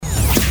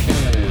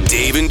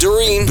Dave and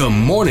Dorene, the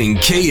morning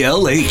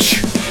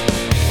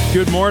KLH.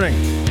 Good morning.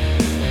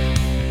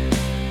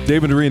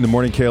 Dave and Dorene, the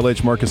morning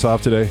KLH. Mark us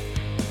off today.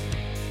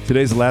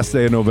 Today's the last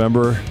day of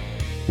November,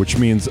 which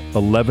means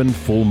 11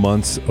 full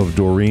months of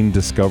Dorene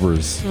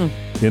Discovers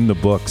in the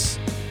books.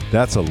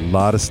 That's a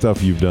lot of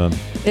stuff you've done.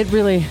 It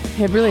really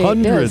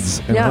hundreds is.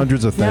 and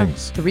hundreds of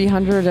things.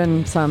 300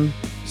 and some.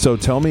 So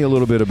tell me a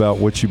little bit about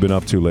what you've been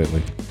up to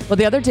lately. Well,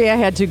 the other day I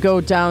had to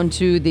go down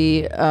to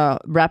the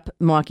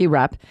Milwaukee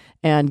Rep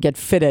and get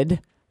fitted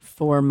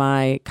for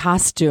my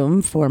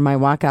costume for my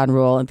walk-on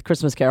role at the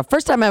Christmas Carol.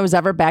 First time I was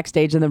ever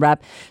backstage in the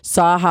Rep,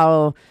 saw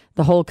how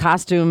the whole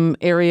costume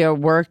area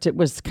worked. It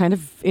was kind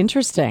of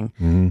interesting.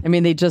 I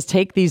mean, they just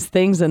take these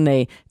things and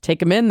they take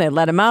them in, they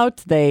let them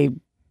out, they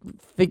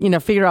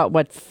figure out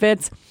what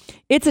fits.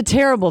 It's a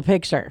terrible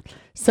picture.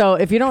 So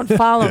if you don't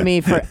follow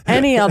me for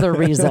any other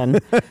reason,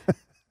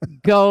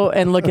 go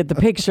and look at the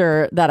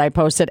picture that I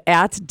posted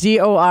at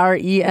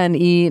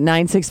Dorene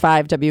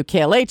 965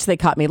 WKLH. They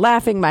caught me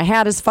laughing. My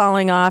hat is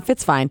falling off.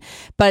 It's fine.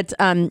 But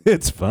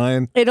it's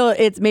fine.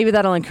 It's maybe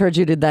that'll encourage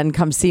you to then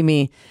come see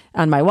me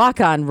on my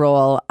walk-on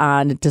role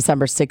on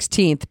December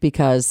 16th,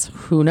 because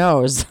who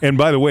knows? And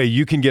by the way,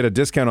 you can get a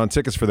discount on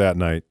tickets for that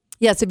night.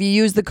 Yes, if you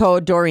use the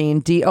code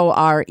Dorene,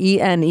 Dorene,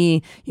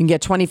 you can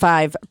get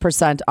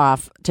 25%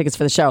 off tickets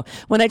for the show.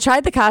 When I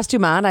tried the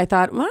costume on, I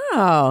thought,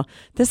 wow,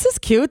 this is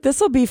cute.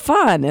 This will be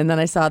fun. And then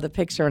I saw the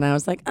picture and I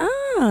was like,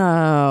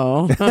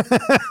 oh,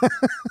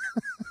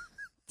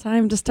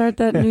 time to start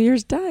that New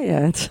Year's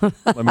diet.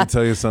 Let me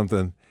tell you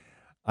something.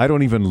 I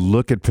don't even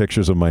look at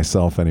pictures of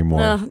myself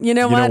anymore. You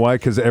know what? You know why?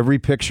 Because every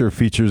picture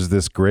features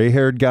this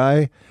gray-haired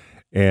guy,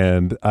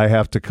 and I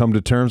have to come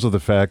to terms with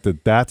the fact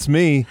that that's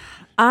me.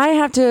 I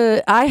have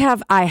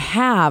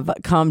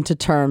come to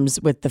terms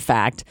with the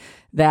fact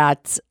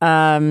that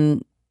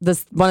one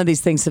of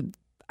these things that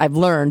I've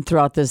learned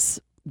throughout this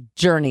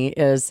journey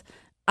is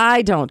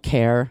I don't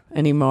care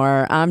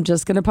anymore. I'm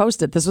just going to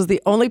post it. This was the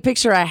only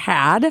picture I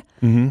had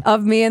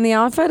of me in the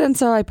outfit, and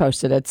so I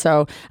posted it.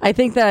 So I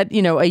think that,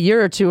 a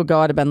year or two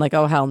ago, I'd have been like,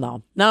 oh, hell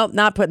no. No,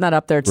 not putting that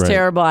up there. It's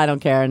terrible. I don't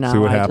care. No. See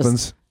what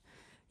happens?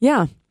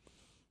 I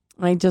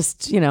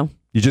just, You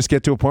just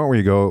get to a point where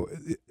you go...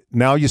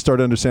 Now you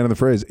start understanding the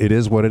phrase, it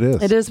is what it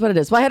is. It is what it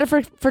is. Well, I had a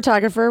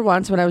photographer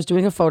once when I was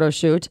doing a photo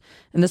shoot,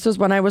 and this was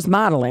when I was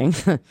modeling,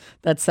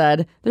 that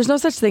said, there's no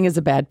such thing as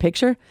a bad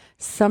picture.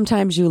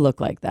 Sometimes you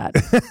look like that.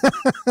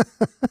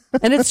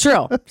 And it's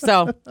true.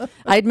 So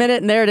I admit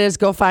it, and there it is.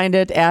 Go find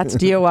it at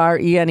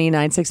Dorene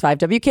 965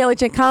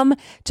 WKLH and come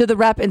to the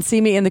Rep and see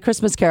me in the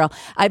Christmas Carol.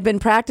 I've been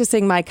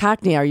practicing my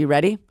Cockney. Are you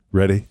ready?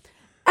 Ready.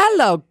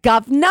 Hello,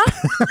 governor.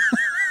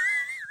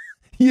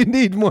 You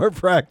need more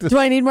practice. Do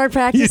I need more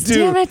practice? You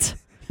do. Damn it.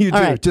 You do.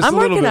 All right. Just I'm a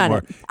little working bit on more.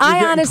 it.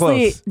 I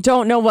honestly close.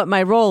 don't know what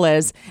my role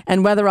is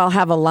and whether I'll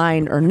have a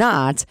line or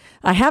not.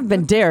 I have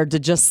been dared to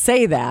just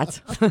say that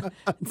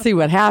and see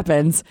what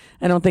happens.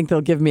 I don't think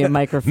they'll give me a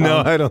microphone. No,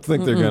 I don't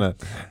think they're gonna.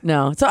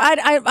 No. So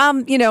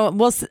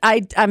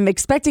I'm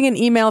expecting an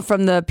email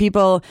from the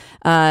people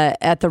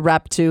at the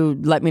Rep to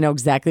let me know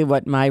exactly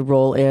what my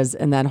role is,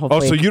 and then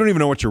hopefully. Oh, so you don't even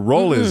know what your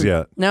role is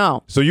yet?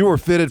 No. So you were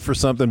fitted for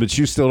something, but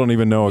you still don't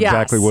even know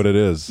exactly what it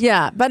is.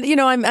 Yeah, but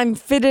I'm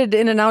fitted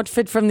in an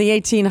outfit from the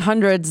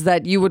 1800s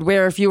that you would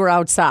wear if you were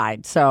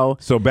outside. So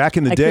back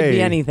in the day, day, could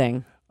be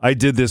anything. I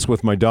did this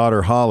with my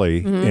daughter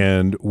Holly,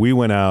 and we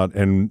went out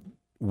and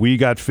we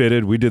got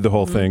fitted. We did the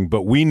whole thing,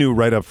 but we knew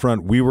right up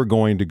front we were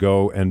going to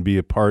go and be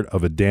a part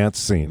of a dance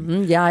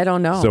scene. Yeah, I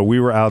don't know. So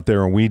we were out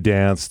there and we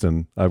danced,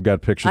 and I've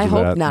got pictures of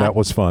that. Not. That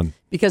was fun.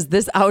 Because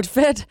this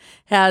outfit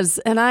has,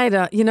 and I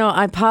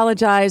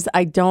apologize.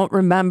 I don't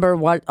remember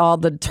what all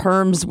the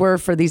terms were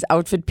for these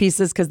outfit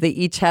pieces because they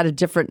each had a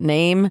different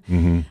name.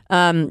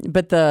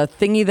 But the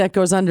thingy that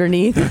goes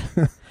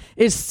underneath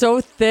is so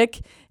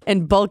thick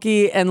and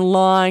bulky and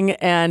long,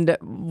 and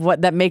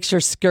that makes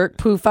your skirt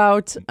poof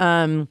out.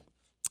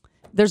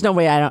 There's no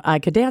way I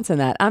could dance in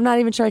that. I'm not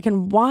even sure I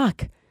can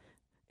walk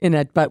in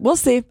it, but we'll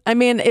see. I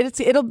mean,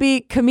 it'll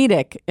be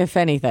comedic, if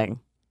anything.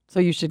 So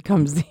you should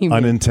come see me.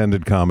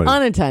 Unintended comedy.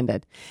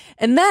 Unintended.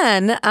 And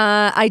then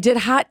I did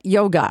hot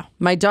yoga.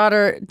 My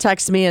daughter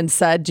texted me and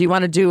said, do you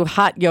want to do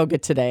hot yoga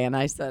today? And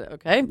I said,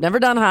 okay, never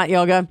done hot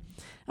yoga.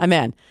 I'm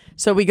in.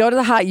 So we go to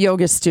the hot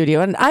yoga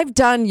studio, and I've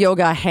done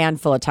yoga a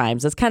handful of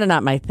times. It's kind of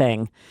not my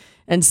thing.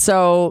 And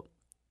so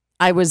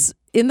I was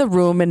in the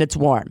room and it's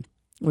warm,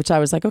 which I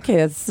was like, okay,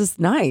 this is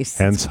nice.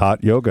 Hence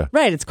hot yoga.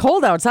 Right. It's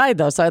cold outside,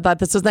 though, so I thought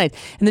this was nice.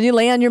 And then you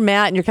lay on your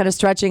mat and you're kind of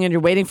stretching and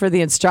you're waiting for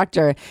the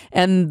instructor.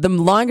 And the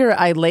longer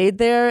I laid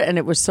there, and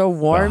it was so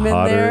warm in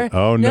there.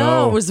 Oh, no.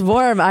 No, it was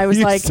warm. I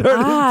was I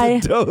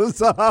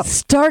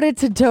started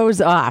to doze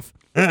off.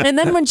 And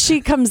then when she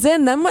comes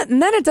in, then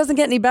it doesn't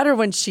get any better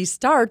when she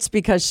starts,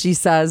 because she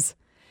says,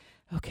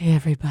 okay,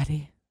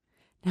 everybody,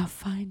 now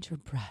find your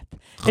breath.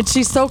 And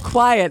she's so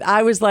quiet.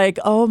 I was like,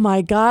 oh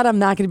my God, I'm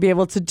not going to be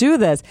able to do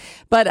this.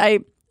 But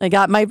I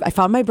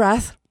found my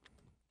breath.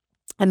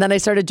 And then I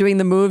started doing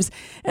the moves,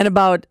 and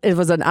it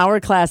was an hour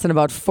class, and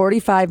about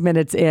 45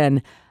 minutes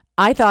in,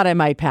 I thought I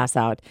might pass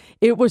out.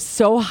 It was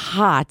so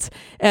hot,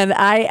 and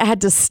I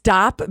had to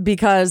stop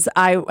because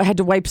I had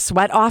to wipe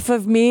sweat off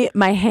of me.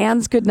 My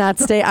hands could not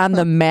stay on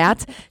the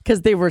mat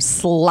because they were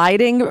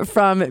sliding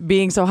from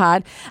being so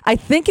hot. I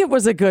think it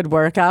was a good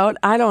workout.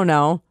 I don't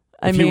know.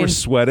 You were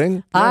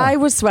sweating? I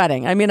was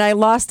sweating. I mean, I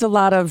lost a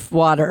lot of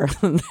water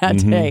that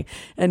day,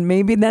 and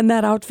maybe then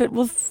that outfit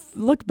will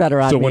look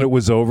better on me. So when it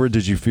was over,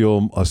 did you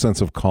feel a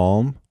sense of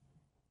calm?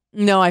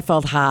 No, I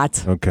felt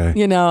hot. Okay.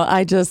 You know,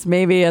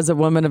 maybe as a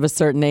woman of a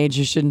certain age,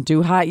 you shouldn't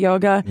do hot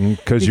yoga.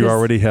 Because you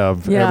already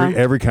have,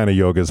 every kind of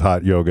yoga is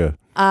hot yoga.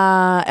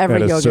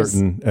 Every yoga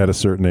at a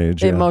certain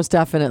age. It most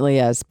definitely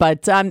is.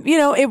 But,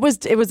 it was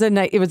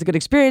a good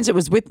experience. It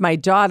was with my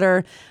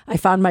daughter. I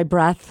found my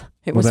breath.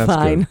 It was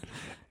fine. Good.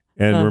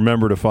 And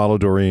remember to follow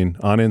Dorene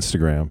on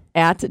Instagram.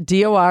 At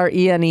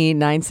DORENE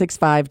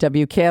 965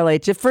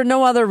 WKLH, if for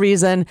no other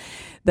reason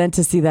than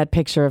to see that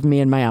picture of me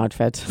in my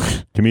outfit.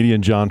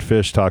 Comedian John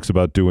Fish talks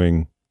about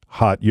doing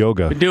hot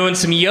yoga. Been doing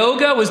some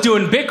yoga. Was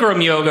doing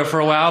Bikram yoga for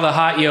a while, the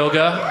hot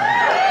yoga.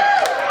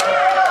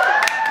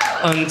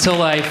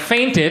 Until I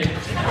fainted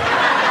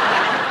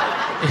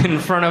in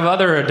front of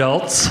other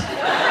adults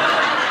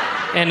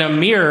and a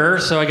mirror,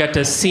 so I got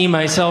to see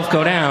myself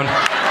go down.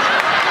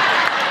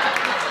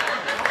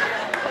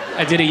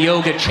 I did a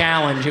yoga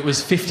challenge. It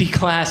was 50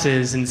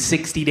 classes in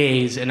 60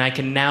 days, and I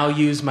can now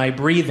use my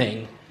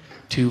breathing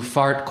to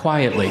fart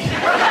quietly.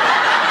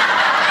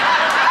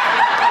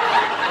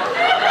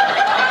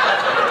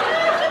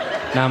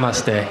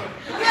 Namaste.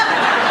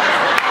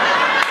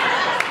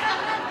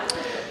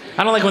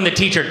 I don't like when the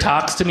teacher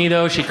talks to me,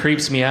 though. She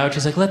creeps me out.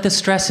 She's like, let the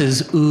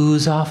stresses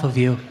ooze off of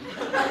you.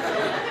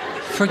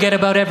 Forget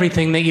about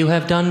everything that you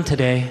have done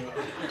today.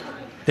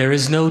 There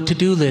is no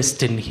to-do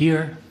list in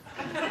here.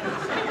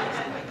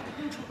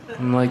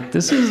 I'm like,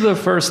 this is the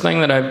first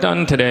thing that I've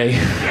done today.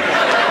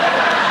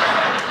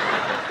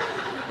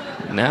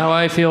 Now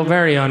I feel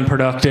very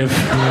unproductive.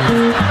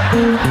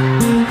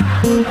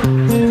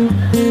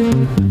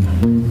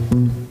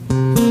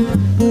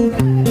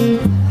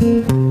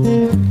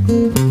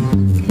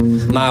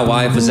 My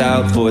wife was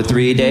out for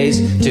 3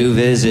 days to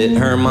visit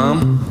her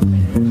mom.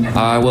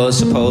 I was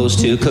supposed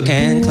to cook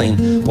and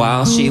clean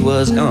while she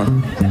was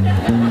gone.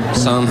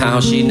 Somehow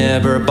she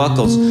never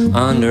buckles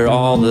under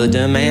all the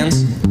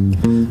demands.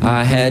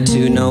 I had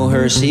to know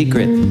her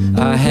secret,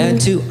 I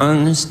had to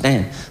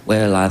understand.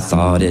 Well, I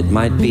thought it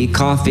might be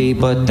coffee,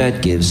 but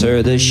that gives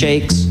her the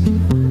shakes.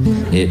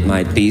 It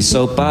might be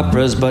soap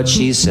operas, but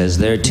she says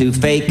they're too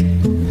fake.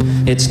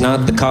 It's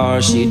not the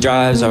car she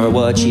drives or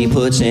what she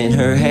puts in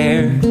her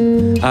hair.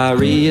 I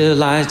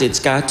realized it's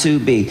got to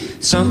be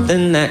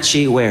something that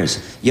she wears.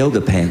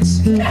 Yoga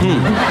pants.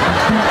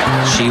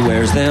 She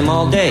wears them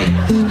all day.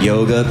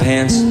 Yoga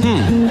pants.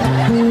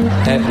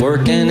 At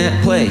work and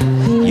at play.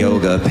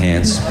 Yoga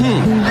pants.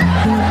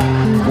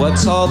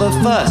 What's all the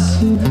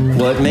fuss?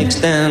 What makes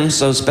them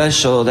so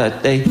special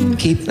that they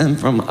keep them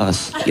from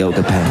us?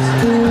 Yoga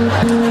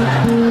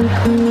pants.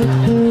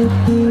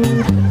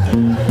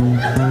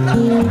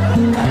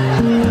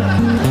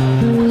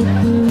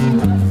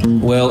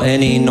 Well,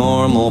 any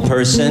normal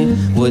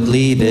person would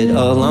leave it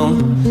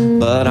alone,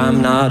 but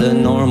I'm not a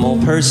normal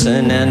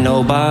person and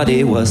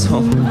nobody was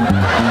home.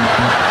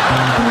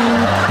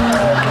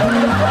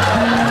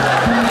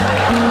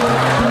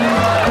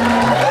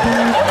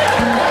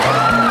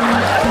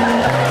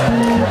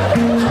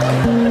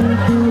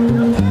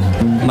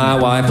 My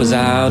wife was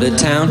out of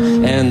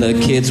town and the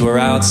kids were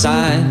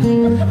outside.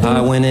 I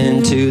went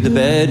into the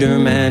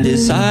bedroom and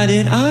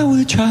decided I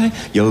would try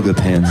yoga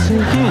pants.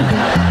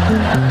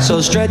 So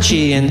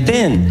stretchy and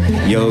thin,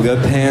 yoga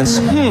pants.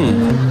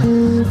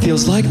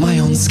 Feels like my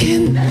own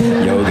skin,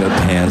 yoga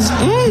pants.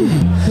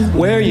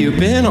 Where you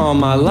been all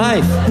my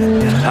life?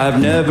 I've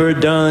never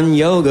done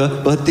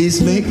yoga, but these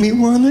make me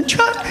wanna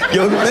try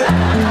yoga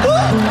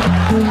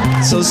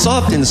pants. So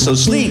soft and so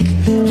sleek,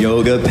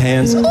 yoga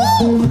pants.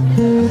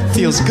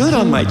 Feels good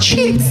on my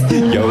cheeks,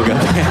 yoga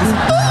pants.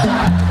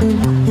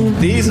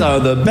 These are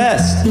the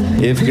best.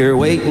 If you're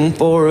waiting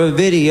for a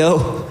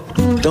video,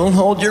 don't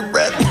hold your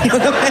breath,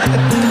 yoga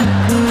pants.